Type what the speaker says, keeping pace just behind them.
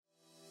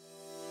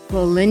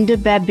Paulinda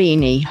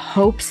Babbini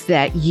hopes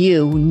that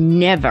you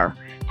never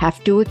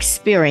have to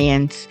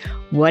experience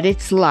what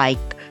it's like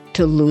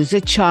to lose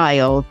a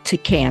child to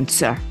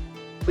cancer.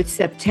 With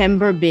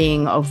September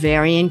being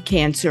Ovarian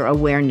Cancer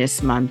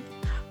Awareness Month,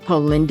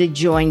 Paulinda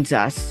joins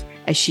us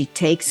as she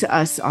takes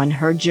us on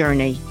her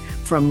journey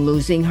from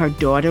losing her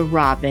daughter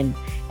Robin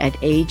at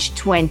age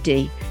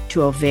 20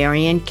 to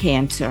ovarian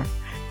cancer,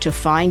 to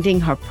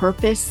finding her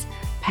purpose,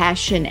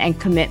 passion, and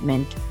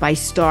commitment by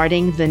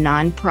starting the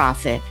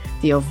nonprofit,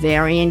 the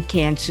Ovarian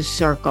Cancer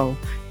Circle,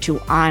 to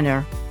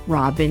honor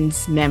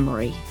Robin's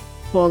memory.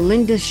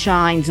 Paulinda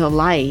shines a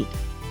light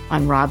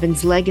on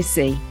Robin's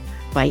legacy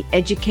by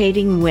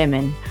educating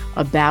women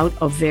about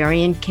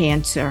ovarian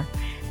cancer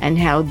and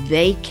how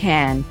they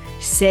can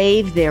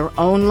save their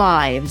own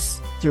lives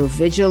through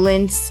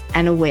vigilance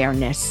and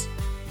awareness.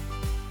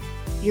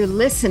 You're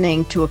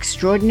listening to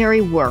Extraordinary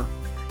Work,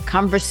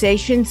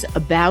 Conversations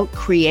about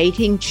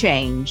Creating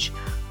Change.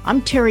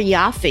 I'm Terry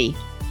Yaffe,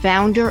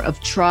 founder of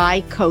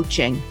Try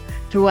Coaching.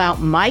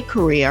 Throughout my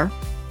career,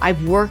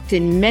 I've worked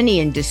in many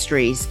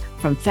industries,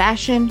 from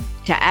fashion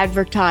to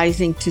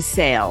advertising to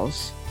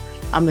sales.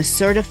 I'm a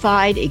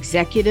certified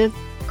executive,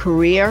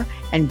 career,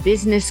 and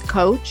business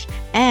coach,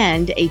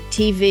 and a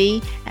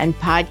TV and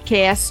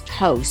podcast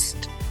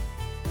host.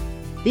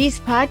 These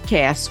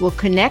podcasts will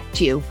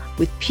connect you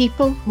with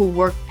people who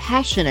work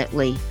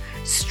passionately,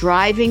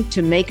 striving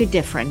to make a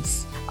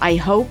difference. I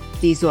hope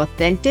these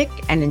authentic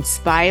and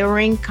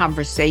inspiring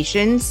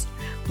conversations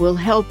will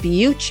help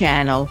you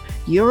channel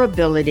your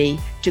ability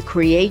to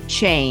create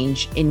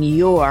change in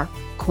your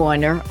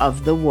corner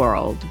of the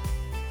world.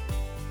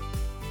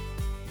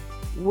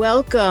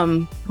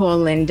 Welcome,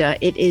 Paulinda.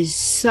 It is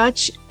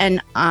such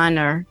an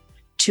honor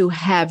to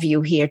have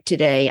you here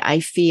today. I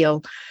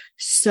feel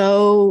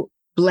so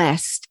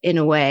blessed in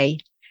a way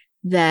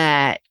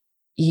that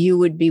you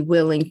would be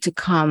willing to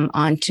come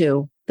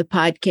onto the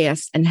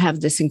podcast and have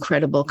this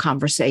incredible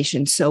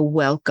conversation. So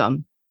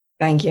welcome.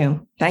 Thank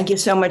you. Thank you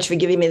so much for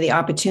giving me the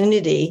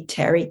opportunity,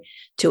 Terry,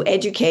 to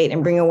educate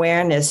and bring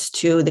awareness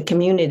to the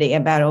community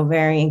about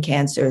ovarian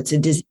cancer. It's a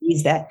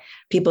disease that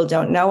people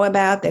don't know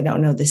about. They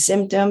don't know the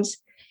symptoms.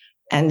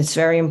 And it's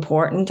very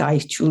important. I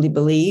truly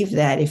believe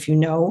that if you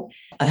know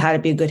how to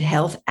be a good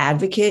health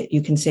advocate,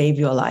 you can save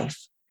your life.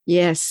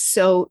 Yes.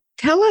 So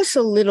tell us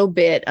a little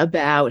bit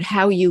about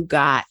how you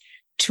got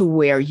to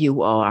where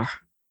you are.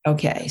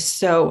 Okay.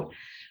 So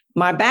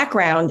my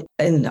background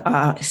in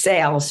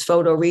sales,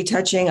 photo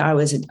retouching, I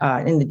was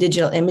in the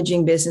digital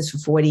imaging business for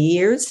 40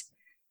 years.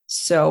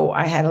 So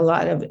I had a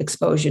lot of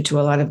exposure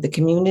to a lot of the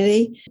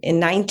community. In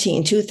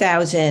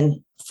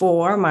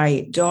 2004,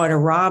 my daughter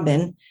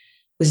Robin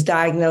was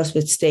diagnosed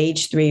with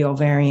stage 3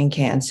 ovarian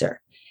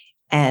cancer.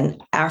 And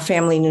our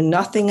family knew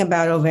nothing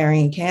about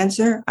ovarian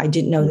cancer. I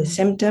didn't know the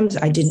symptoms.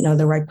 I didn't know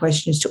the right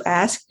questions to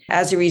ask.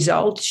 As a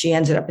result, she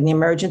ended up in the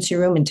emergency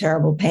room in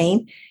terrible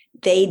pain.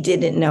 They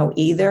didn't know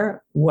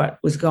either what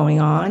was going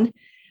on.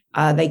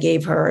 They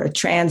gave her a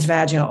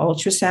transvaginal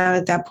ultrasound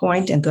at that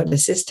point and thought the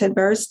cyst had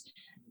burst,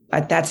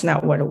 but that's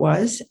not what it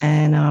was.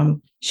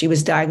 And she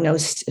was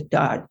diagnosed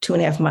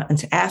 2.5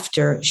 months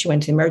after she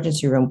went to the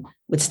emergency room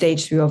with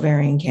stage 3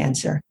 ovarian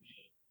cancer.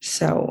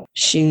 So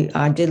she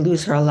did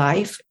lose her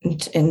life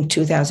in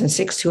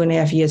 2006,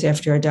 2.5 years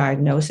after her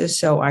diagnosis.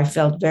 So I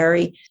felt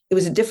it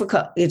is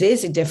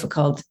a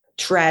difficult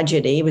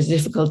tragedy. It was a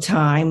difficult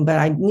time, but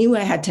I knew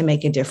I had to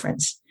make a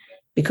difference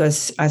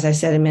because, as I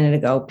said a minute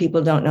ago,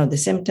 people don't know the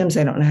symptoms.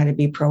 They don't know how to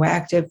be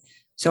proactive.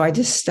 So I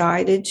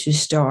decided to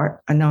start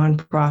a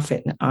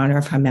nonprofit in honor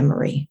of her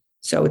memory.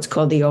 So it's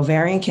called the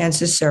Ovarian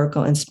Cancer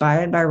Circle,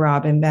 inspired by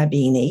Robin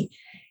Babbini.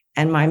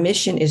 And my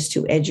mission is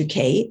to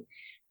educate,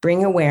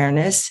 bring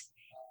awareness,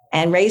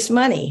 and raise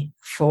money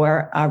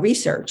for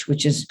research,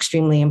 which is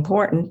extremely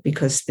important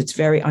because it's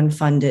very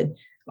unfunded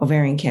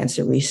ovarian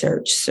cancer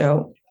research.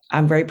 So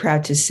I'm very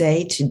proud to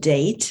say to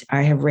date,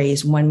 I have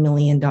raised $1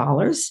 million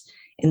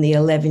in the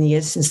 11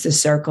 years since the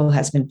circle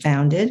has been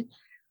founded.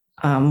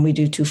 We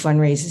do 2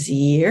 fundraisers a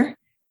year,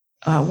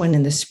 one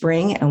in the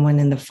spring and one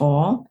in the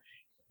fall.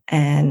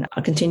 And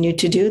I'll continue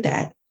to do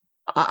that.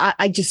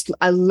 I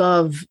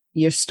love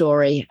your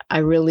story. I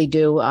really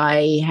do.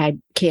 I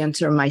had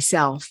cancer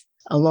myself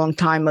a long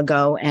time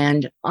ago,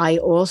 and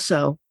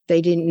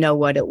they didn't know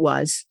what it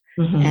was.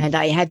 Mm-hmm. And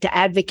I had to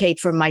advocate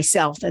for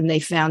myself, and they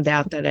found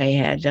out that I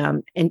had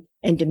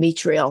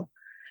endometrial.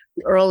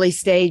 Early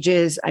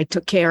stages, I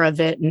took care of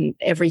it, and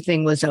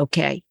everything was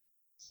okay.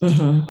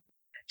 Mm-hmm.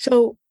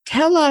 So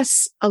tell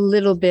us a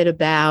little bit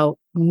about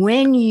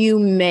when you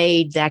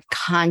made that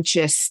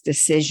conscious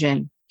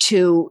decision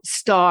to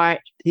start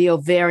the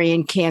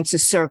Ovarian Cancer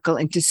Circle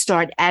and to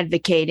start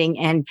advocating.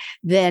 And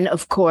then,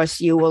 of course,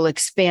 you will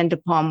expand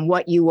upon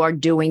what you are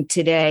doing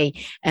today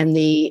and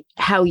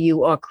how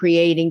you are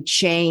creating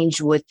change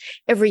with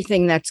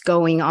everything that's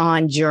going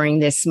on during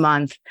this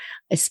month,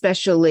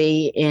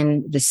 especially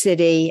in the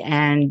city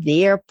and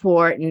the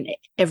airport and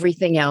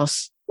everything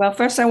else. Well,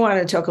 first, I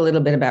want to talk a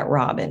little bit about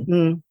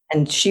Robin.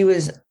 And she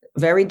was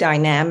very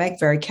dynamic,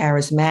 very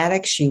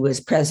charismatic. She was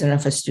president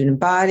of her student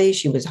body.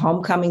 She was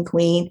homecoming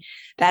queen.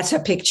 That's her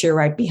picture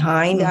right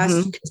behind us.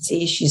 You can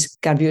see she's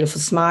got a beautiful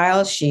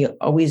smile. She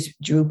always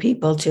drew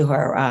people to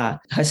her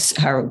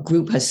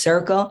group, her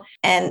circle.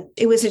 And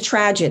it was a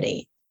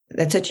tragedy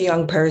that such a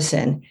young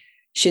person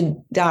should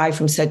die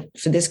for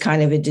this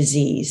kind of a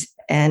disease.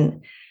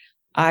 And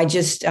I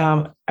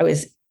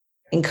was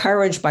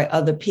encouraged by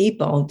other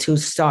people to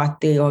start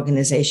the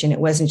organization. It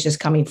wasn't just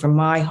coming from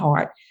my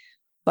heart,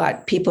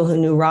 but people who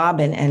knew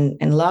Robin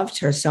and loved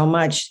her so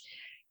much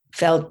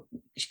felt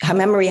her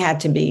memory had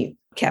to be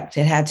kept.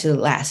 It had to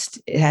last.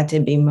 It had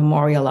to be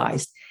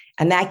memorialized.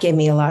 And that gave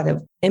me a lot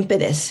of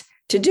impetus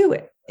to do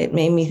it. It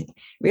made me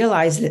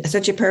realize that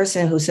such a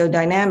person who's so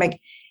dynamic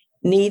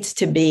needs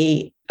to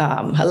be,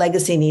 her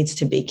legacy needs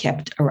to be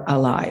kept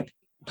alive,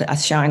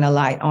 shine a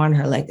light on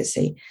her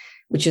legacy,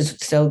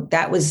 so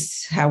that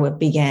was how it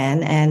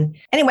began. And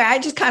anyway, I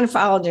just kind of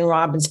followed in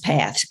Robin's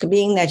path,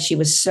 being that she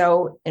was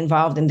so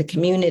involved in the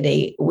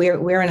community.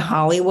 We're in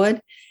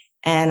Hollywood.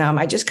 And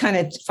I just kind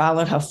of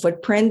followed her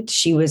footprint.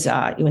 She went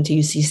to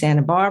UC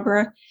Santa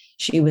Barbara.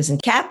 She was in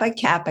Kappa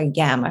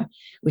Gamma,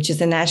 which is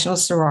the national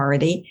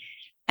sorority.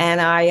 And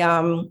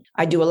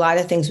I do a lot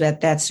of things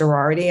with that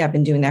sorority. I've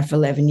been doing that for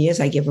 11 years.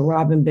 I give a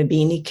Robin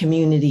Babbini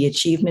Community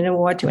Achievement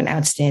Award to an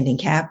outstanding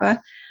Kappa.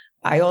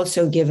 I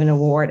also give an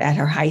award at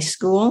her high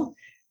school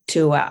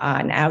to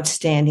an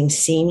outstanding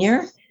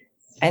senior.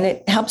 And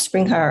it helps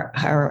bring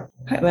her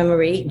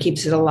memory,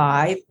 keeps it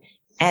alive.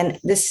 And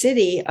the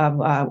city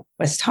of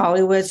West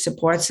Hollywood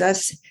supports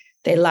us.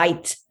 They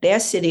light their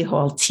city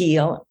hall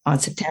teal on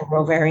September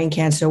Ovarian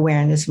Cancer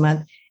Awareness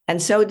Month.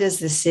 And so does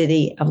the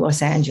city of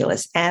Los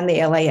Angeles, and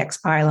the LAX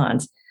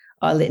pylons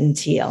are lit in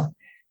teal.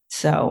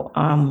 So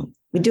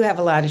we do have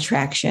a lot of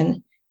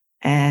traction,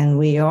 and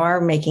we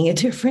are making a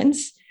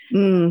difference.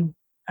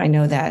 I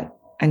know that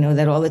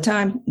all the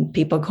time.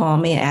 People call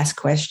me and ask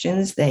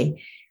questions.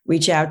 They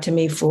reach out to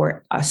me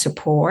for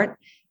support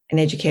and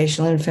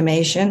educational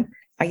information.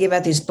 I give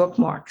out these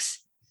bookmarks,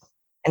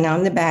 and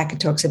on the back, it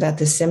talks about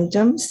the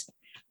symptoms.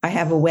 I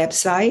have a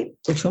website,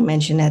 which we'll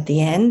mention at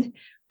the end,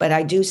 but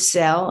I do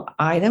sell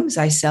items.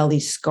 I sell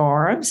these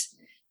scarves.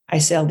 I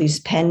sell these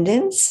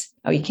pendants.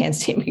 Oh, you can't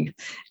see me.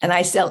 And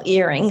I sell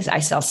earrings. I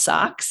sell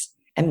socks.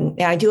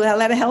 And I do a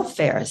lot of health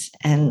fairs.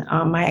 And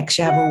I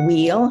actually have a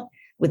wheel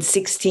with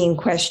 16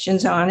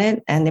 questions on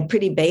it. And they're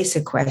pretty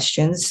basic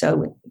questions,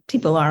 so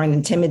people aren't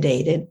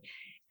intimidated.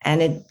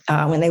 And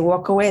when they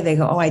walk away, they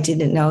go, "Oh, I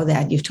didn't know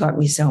that. You've taught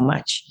me so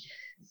much."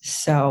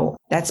 So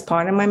that's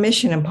part of my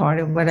mission and part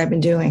of what I've been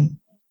doing.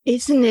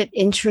 Isn't it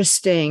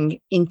interesting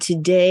in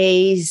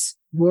today's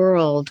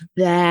world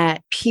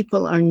that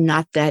people are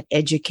not that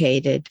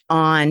educated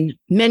on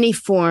many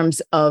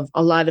forms of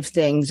a lot of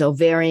things,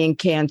 ovarian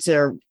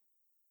cancer,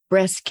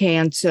 breast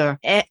cancer,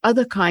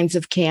 other kinds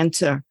of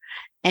cancer.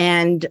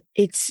 And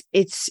it's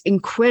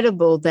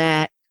incredible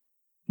that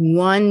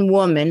one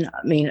woman,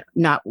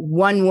 not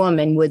one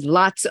woman, with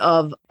lots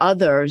of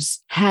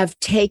others have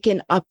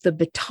taken up the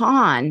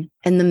baton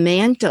and the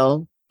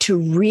mantle to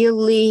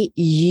really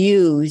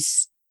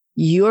use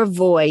your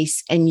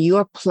voice and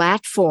your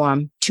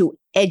platform to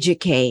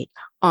educate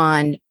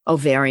on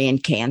ovarian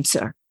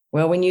cancer.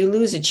 Well, when you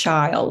lose a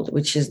child,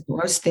 which is the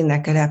worst thing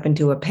that could happen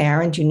to a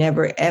parent, you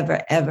never,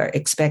 ever, ever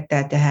expect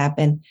that to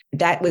happen.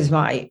 That was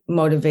my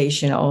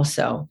motivation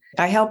also.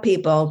 I help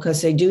people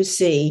because they do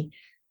see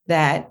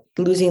that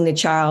losing the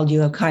child,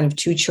 you have kind of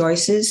two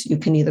choices. You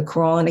can either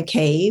crawl in a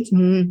cave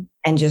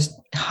and just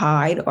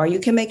hide, or you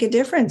can make a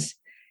difference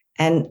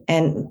and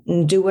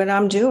do what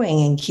I'm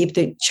doing and keep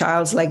the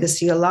child's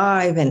legacy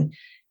alive and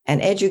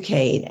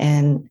educate.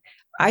 And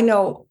I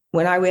know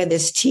when I wear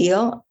this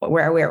teal,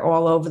 where I wear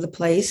all over the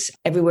place,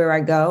 everywhere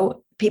I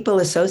go, people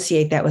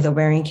associate that with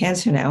ovarian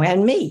cancer now,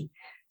 and me.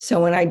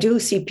 So when I do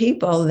see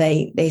people,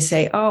 they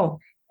say, "Oh,"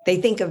 they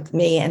think of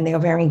me and the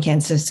ovarian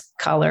cancer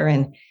color,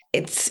 and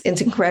it's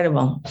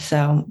incredible.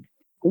 So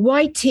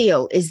why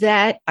teal? Is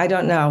that? I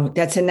don't know.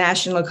 That's a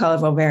national color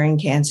of ovarian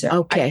cancer.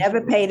 Okay. I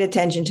never paid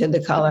attention to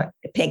the color.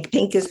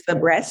 Pink is for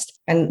breast,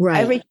 and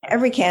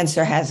every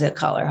cancer has a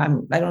color. I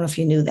don't know if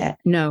you knew that.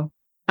 No.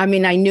 I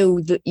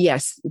knew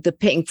the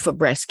pink for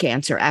breast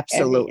cancer.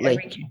 Absolutely.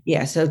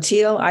 So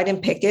teal, I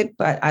didn't pick it,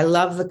 but I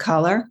love the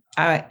color.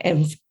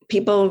 And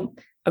people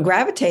are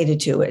gravitated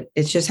to it.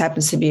 It just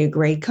happens to be a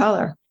great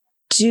color.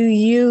 Do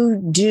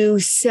you do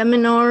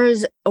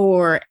seminars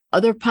or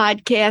other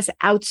podcasts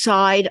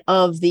outside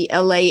of the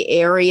LA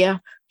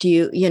area? Do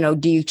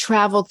you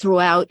travel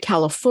throughout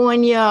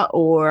California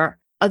or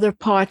other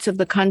parts of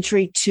the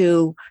country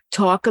to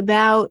talk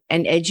about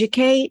and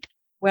educate?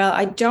 Well,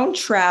 I don't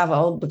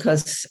travel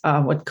because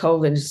what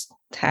COVID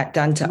has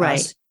done to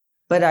us,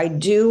 but I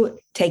do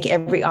take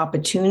every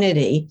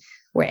opportunity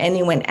where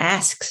anyone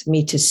asks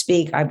me to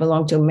speak. I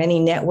belong to many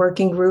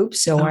networking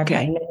groups, so I've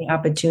had many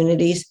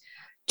opportunities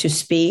to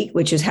speak,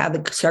 which is how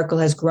the circle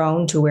has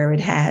grown to where it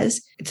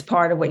has. It's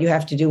part of what you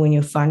have to do when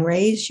you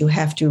fundraise. You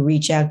have to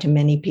reach out to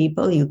many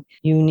people. You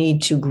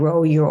need to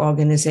grow your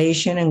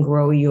organization and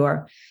grow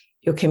your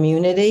your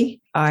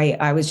community.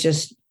 I was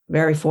just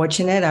very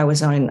fortunate. I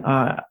was on,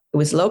 it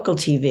was local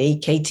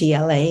TV,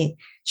 KTLA,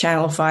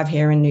 Channel 5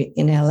 here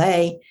in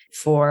LA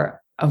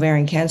for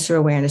ovarian cancer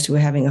awareness. We were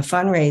having a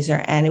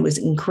fundraiser, and it was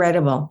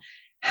incredible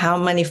how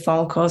many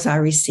phone calls I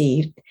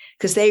received,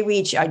 because they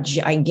reach a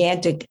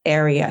gigantic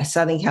area,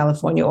 Southern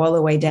California, all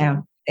the way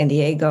down San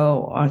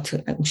Diego, or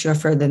to, I'm sure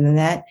further than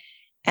that,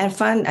 and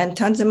fun and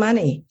tons of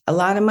money. A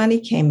lot of money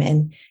came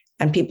in,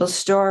 and people's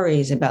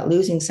stories about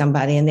losing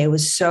somebody. And they were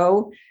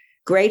so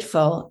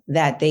grateful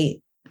that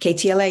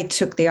KTLA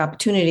took the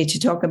opportunity to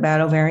talk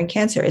about ovarian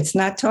cancer. It's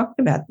not talked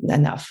about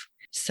enough.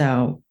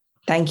 So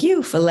thank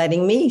you for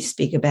letting me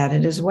speak about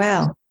it as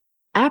well.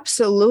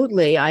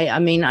 Absolutely. I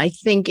mean, I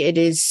think it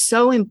is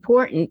so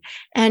important.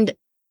 And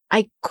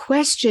I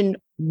question,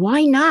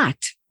 why not?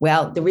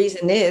 Well, the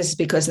reason is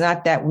because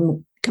not that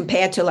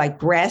compared to like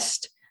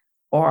breast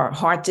or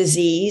heart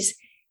disease,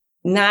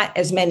 not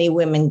as many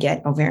women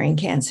get ovarian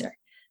cancer.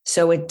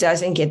 So it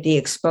doesn't get the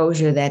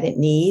exposure that it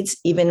needs.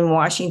 Even in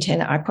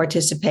Washington, I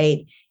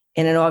participate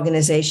in an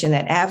organization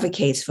that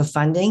advocates for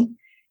funding.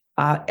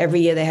 Every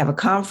year they have a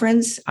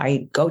conference.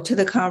 I go to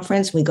the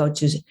conference. We go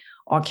to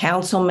our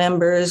council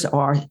members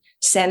or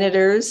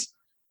senators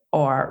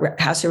or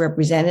House of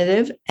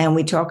Representatives, and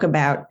we talk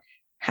about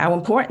how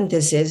important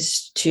this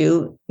is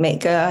to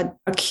make a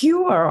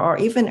cure or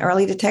even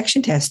early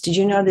detection tests. Did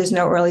you know there's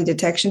no early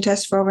detection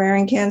test for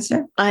ovarian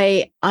cancer?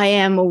 I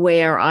am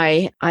aware.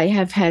 I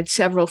have had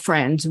several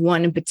friends,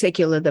 one in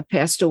particular that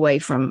passed away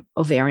from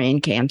ovarian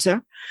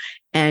cancer,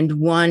 and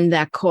one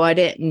that caught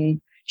it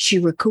and she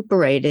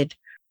recuperated.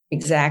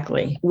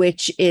 Exactly.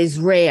 Which is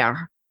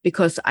rare,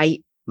 because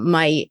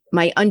my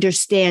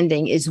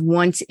understanding is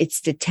once it's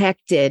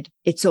detected,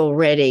 it's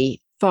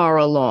already far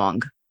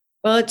along.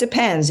 Well, it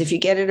depends. If you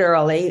get it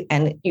early,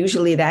 and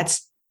usually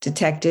that's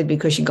detected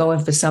because you go in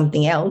for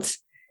something else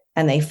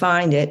and they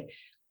find it.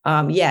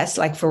 Yes,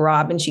 like for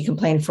Robin, she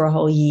complained for a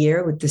whole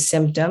year with the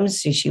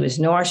symptoms. She was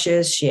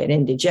nauseous. She had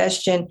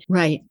indigestion.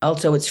 Right.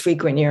 Also, it's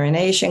frequent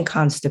urination,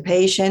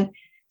 constipation,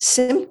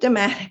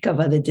 symptomatic of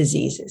other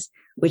diseases,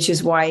 which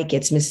is why it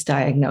gets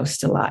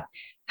misdiagnosed a lot.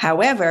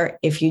 However,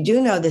 if you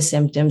do know the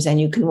symptoms and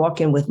you can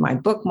walk in with my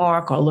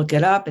bookmark or look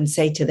it up and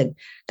say to the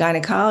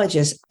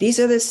gynecologist,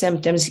 these are the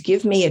symptoms,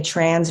 give me a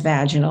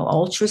transvaginal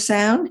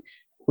ultrasound,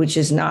 which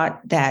is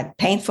not that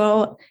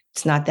painful.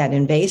 It's not that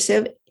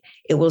invasive.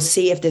 It will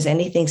see if there's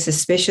anything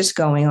suspicious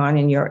going on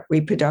in your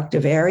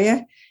reproductive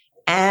area,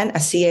 and a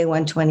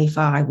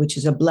CA-125, which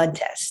is a blood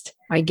test.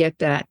 I get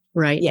that.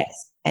 Right.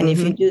 Yes. And if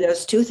you do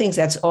those two things,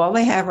 that's all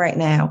they have right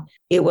now.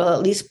 It will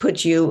at least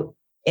put you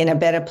in a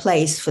better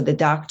place for the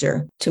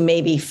doctor to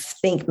maybe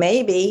think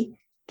maybe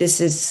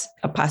this is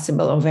a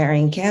possible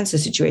ovarian cancer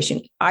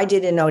situation. I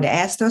didn't know to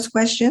ask those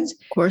questions.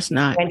 Of course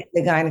not. Went to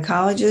the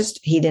gynecologist.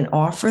 He didn't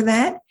offer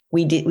that.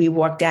 We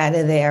walked out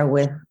of there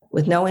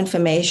with no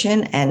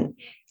information. And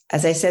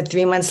as I said,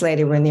 3 months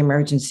later, we're in the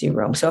emergency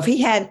room. So if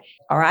he had,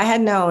 or I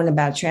had known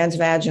about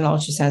transvaginal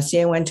ultrasound,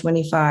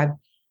 CA-125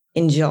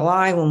 in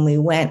July when we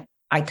went,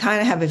 I kind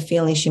of have a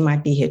feeling she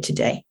might be here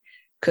today,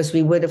 because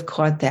we would have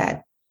caught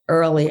that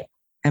early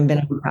and been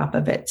on top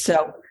of it.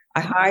 So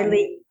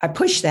I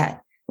push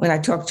that when I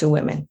talk to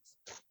women.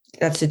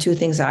 That's the two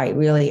things I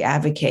really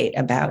advocate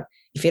about.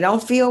 If you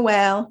don't feel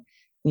well,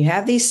 you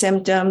have these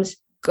symptoms,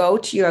 go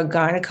to your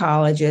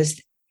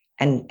gynecologist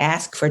and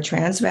ask for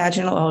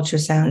transvaginal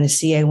ultrasound and a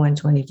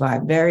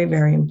CA-125. Very,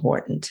 very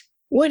important.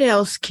 What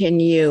else can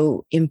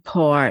you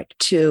impart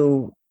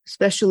to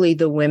especially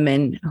the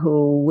women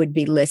who would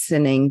be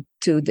listening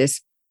to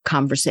this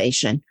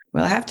conversation?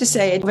 Well, I have to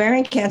say,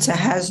 ovarian cancer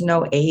has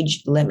no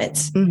age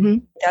limits.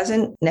 It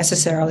doesn't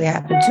necessarily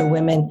happen to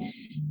women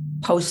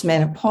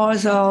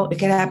postmenopausal. It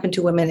can happen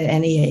to women at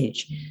any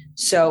age.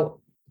 So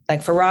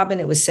like for Robin,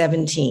 it was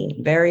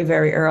 17, very,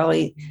 very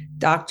early.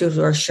 Doctors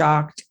were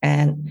shocked.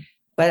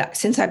 But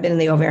since I've been in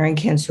the ovarian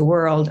cancer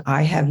world,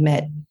 I have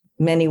met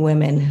many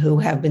women who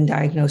have been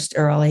diagnosed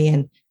early,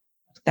 and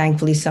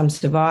thankfully some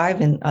survive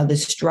and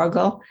others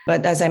struggle.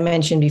 But as I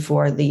mentioned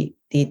before, the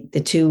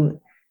two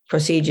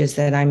procedures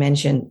that I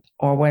mentioned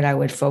are what I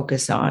would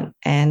focus on.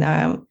 And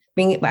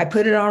I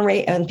put it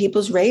on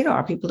people's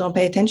radar. People don't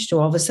pay attention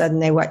to. All of a sudden,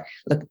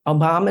 look,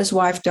 Obama's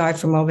wife died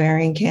from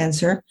ovarian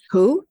cancer.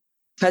 Who?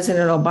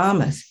 President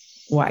Obama's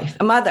wife.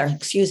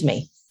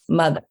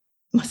 Mother.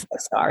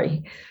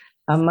 Sorry.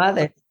 A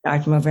mother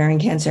died from ovarian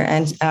cancer.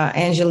 And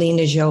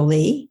Angelina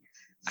Jolie,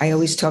 I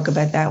always talk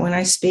about that when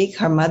I speak.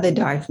 Her mother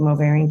died from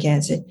ovarian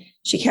cancer.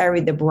 She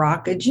carried the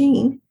BRCA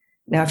gene.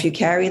 Now, if you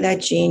carry that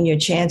gene, your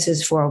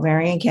chances for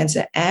ovarian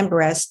cancer and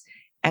breast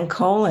and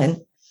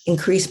colon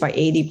increase by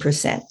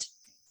 80%.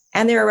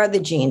 And there are other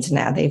genes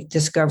now. They've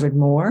discovered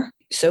more.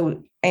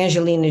 So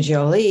Angelina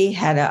Jolie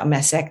had a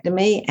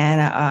mastectomy and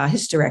a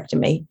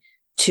hysterectomy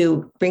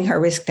to bring her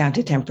risk down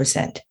to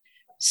 10%.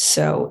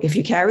 So if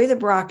you carry the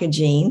BRCA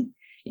gene,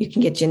 you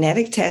can get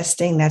genetic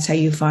testing. That's how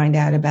you find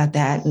out about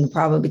that, and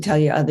probably tell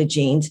you other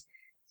genes.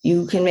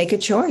 You can make a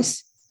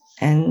choice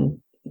and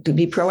to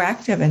be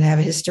proactive and have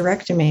a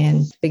hysterectomy.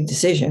 And big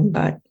decision,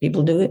 but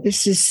people do it.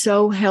 This is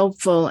so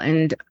helpful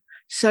and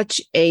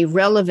such a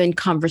relevant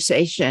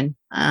conversation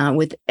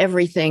with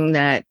everything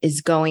that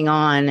is going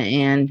on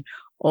and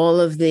all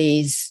of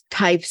these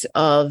types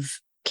of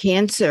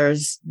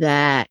cancers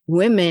that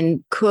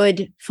women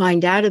could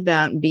find out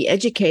about and be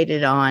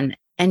educated on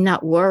and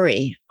not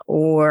worry,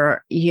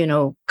 or,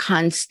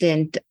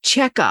 constant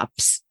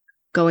checkups,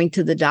 going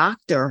to the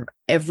doctor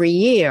every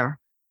year.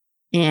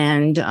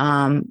 And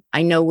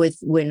I know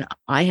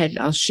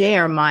I'll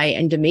share my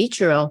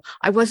endometrial,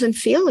 I wasn't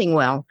feeling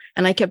well.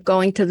 And I kept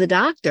going to the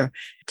doctor.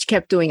 She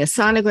kept doing a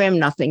sonogram,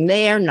 nothing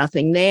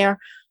there,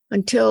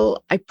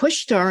 until I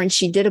pushed her and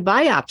she did a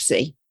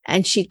biopsy.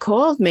 And she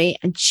called me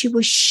and she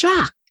was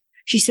shocked.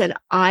 She said,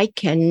 I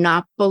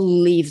cannot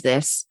believe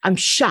this. I'm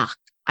shocked.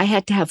 I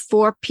had to have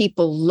 4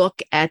 people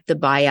look at the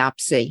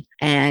biopsy.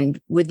 And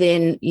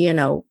within,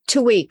 2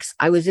 weeks,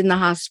 I was in the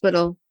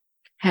hospital,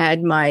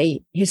 had my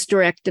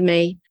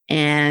hysterectomy,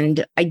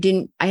 and I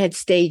had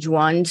stage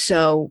 1.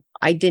 So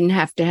I didn't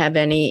have to have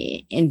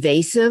any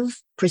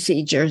invasive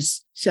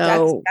procedures.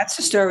 So that's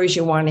the stories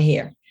you want to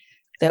hear,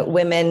 that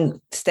women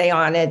stay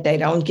on it. They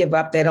don't give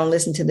up. They don't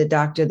listen to the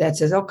doctor that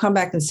says, oh, come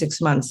back in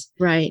 6 months.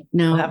 Right.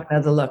 No. We'll have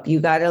another look. You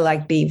got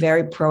to be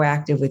very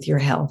proactive with your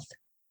health.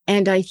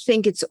 And I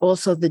think it's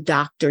also the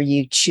doctor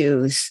you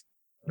choose.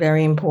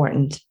 Very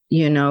important.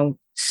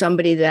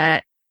 Somebody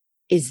that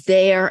is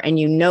there and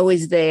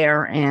is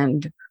there.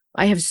 And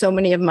I have so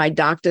many of my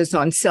doctors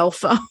on cell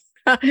phone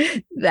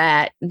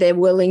that they're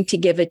willing to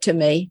give it to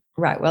me.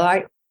 Right.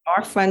 Well,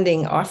 our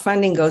funding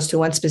goes to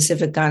one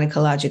specific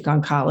gynecologic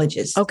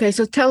oncologist. Okay.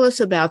 So tell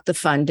us about the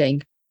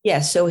funding.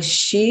 Yes. So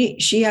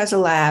she has a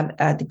lab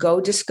at the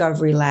Go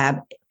Discovery Lab.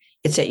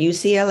 It's at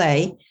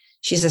UCLA.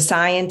 She's a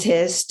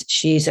scientist.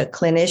 She's a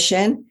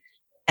clinician,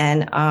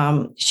 and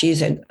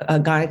she's a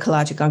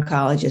gynecologic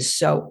oncologist.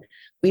 So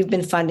we've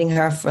been funding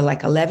her for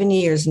 11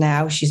 years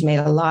now. She's made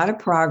a lot of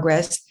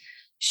progress.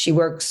 She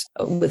works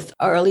with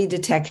early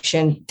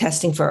detection,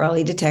 testing for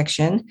early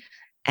detection,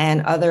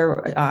 and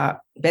other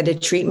better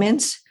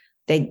treatments.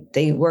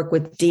 They work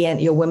with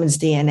your women's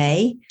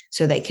DNA,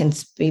 so they can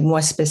be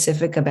more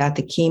specific about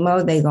the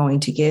chemo they're going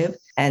to give.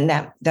 And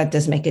that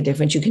does make a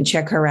difference. You can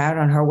check her out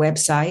on her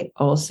website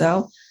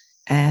also.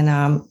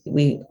 And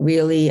we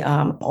really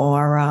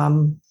are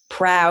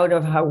proud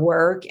of her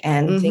work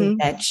and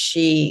think that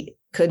she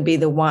could be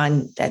the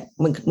one that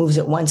moves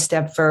it one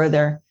step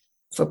further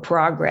for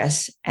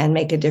progress and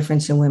make a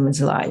difference in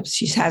women's lives.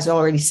 She has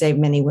already saved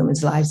many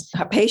women's lives.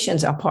 Her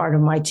patients are part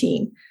of my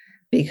team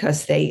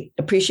because they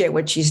appreciate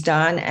what she's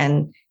done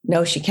and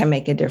know she can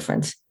make a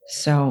difference.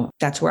 So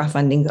that's where our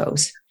funding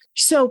goes.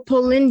 So,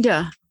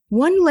 Paulinda,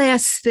 one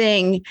last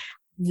thing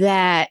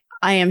that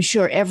I am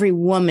sure every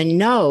woman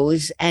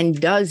knows and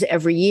does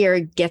every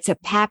year, gets a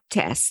pap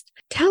test.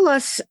 Tell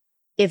us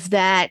if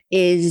that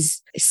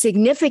is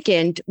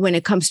significant when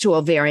it comes to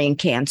ovarian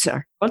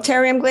cancer. Well,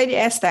 Terry, I'm glad you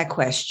asked that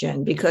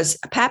question because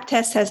a pap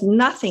test has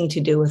nothing to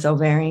do with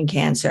ovarian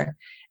cancer.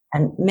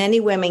 And many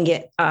women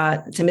get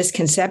it's a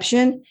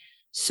misconception.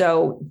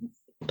 So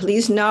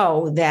please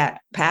know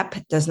that pap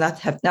does not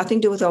have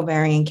nothing to do with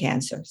ovarian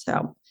cancer.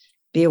 So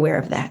be aware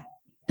of that.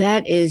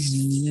 That is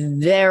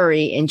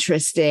very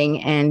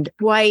interesting and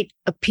quite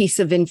a piece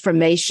of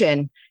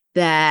information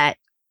that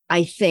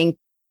I think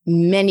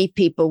many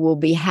people will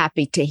be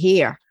happy to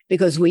hear,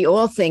 because we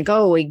all think,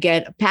 oh, we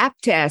get a pap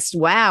test.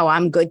 Wow,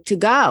 I'm good to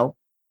go.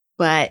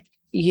 But,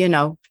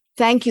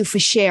 thank you for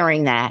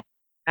sharing that.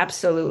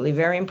 Absolutely.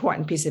 Very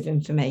important piece of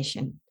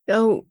information.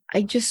 So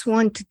I just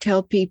want to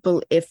tell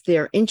people, if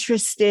they're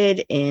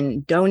interested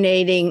in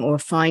donating or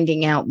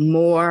finding out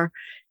more,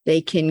 they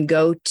can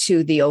go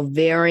to the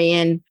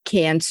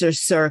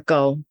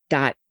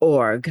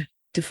ovariancancercircle.org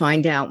to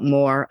find out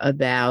more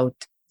about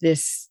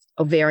this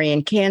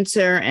ovarian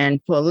cancer and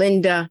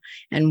Paulinda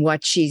and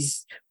what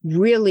she's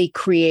really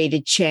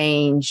created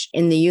change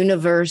in the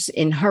universe,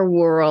 in her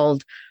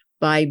world,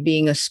 by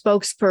being a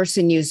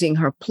spokesperson, using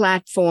her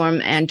platform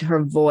and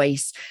her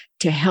voice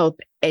to help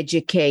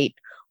educate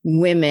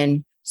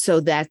women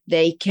so that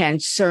they can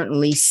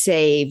certainly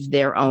save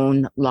their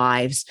own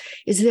lives.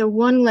 Is there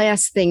one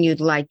last thing you'd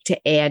like to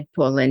add,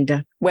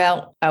 Paulinda?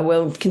 Well, I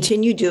will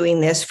continue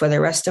doing this for the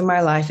rest of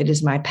my life. It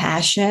is my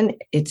passion.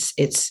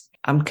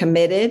 I'm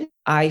committed.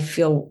 I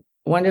feel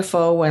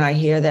wonderful when I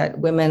hear that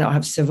women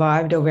have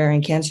survived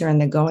ovarian cancer and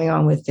they're going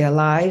on with their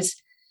lives.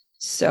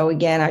 So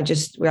again, I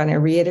just want to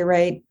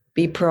reiterate,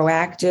 be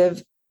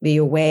proactive, be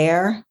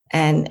aware,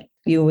 and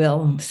you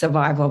will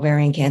survive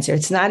ovarian cancer.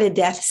 It's not a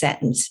death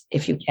sentence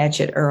if you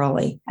catch it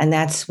early. And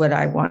that's what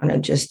I want to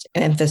just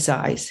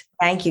emphasize.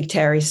 Thank you,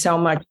 Terry, so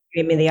much for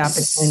giving me the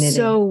opportunity.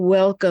 So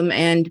welcome.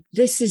 And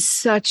this is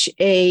such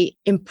a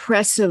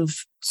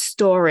impressive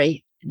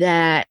story,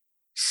 that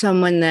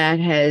someone that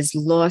has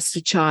lost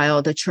a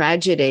child, a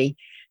tragedy,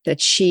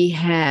 that she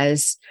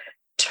has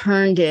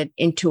turned it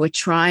into a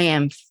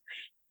triumph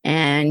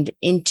and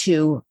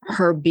into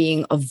her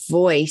being a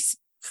voice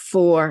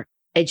for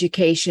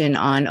education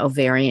on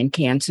ovarian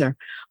cancer.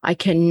 I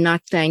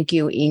cannot thank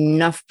you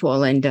enough,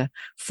 Paulinda,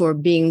 for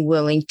being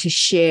willing to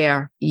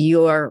share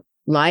your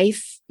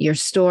life, your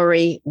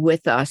story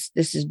with us.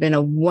 This has been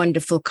a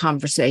wonderful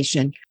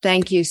conversation.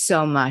 Thank you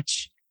so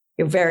much.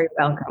 You're very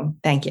welcome.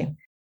 Thank you.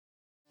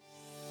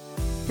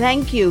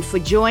 Thank you for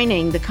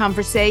joining the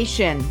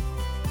conversation.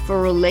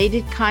 For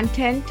related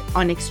content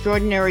on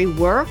extraordinary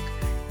work,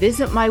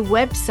 visit my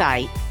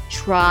website,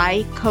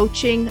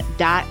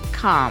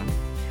 trycoaching.com.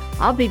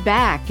 I'll be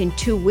back in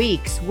 2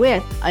 weeks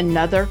with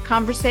another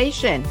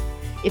conversation.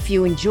 If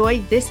you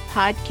enjoyed this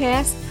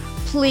podcast,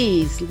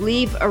 please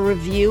leave a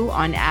review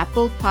on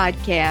Apple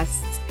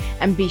Podcasts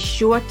and be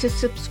sure to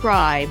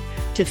subscribe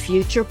to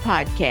future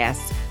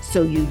podcasts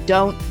so you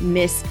don't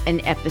miss an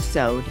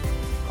episode.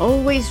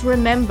 Always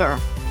remember,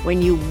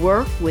 when you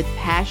work with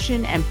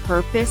passion and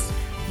purpose,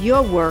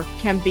 your work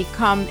can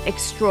become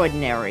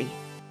extraordinary.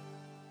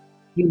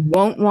 You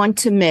won't want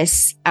to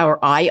miss our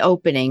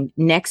eye-opening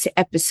next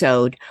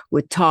episode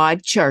with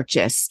Todd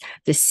Churchess,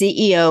 the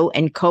CEO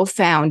and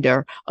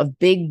co-founder of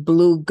Big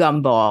Blue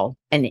Gumball,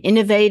 an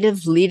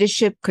innovative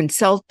leadership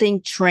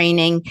consulting,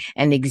 training,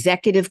 and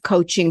executive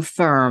coaching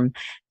firm,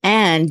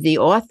 and the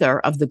author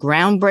of the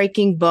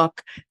groundbreaking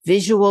book,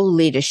 Visual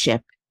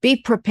Leadership. Be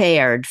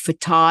prepared for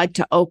Todd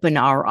to open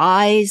our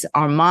eyes,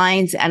 our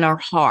minds, and our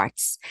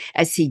hearts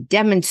as he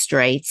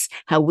demonstrates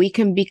how we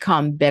can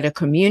become better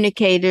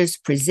communicators,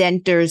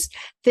 presenters,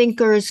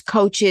 thinkers,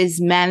 coaches,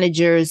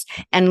 managers,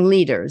 and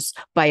leaders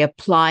by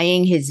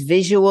applying his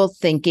visual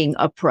thinking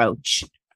approach.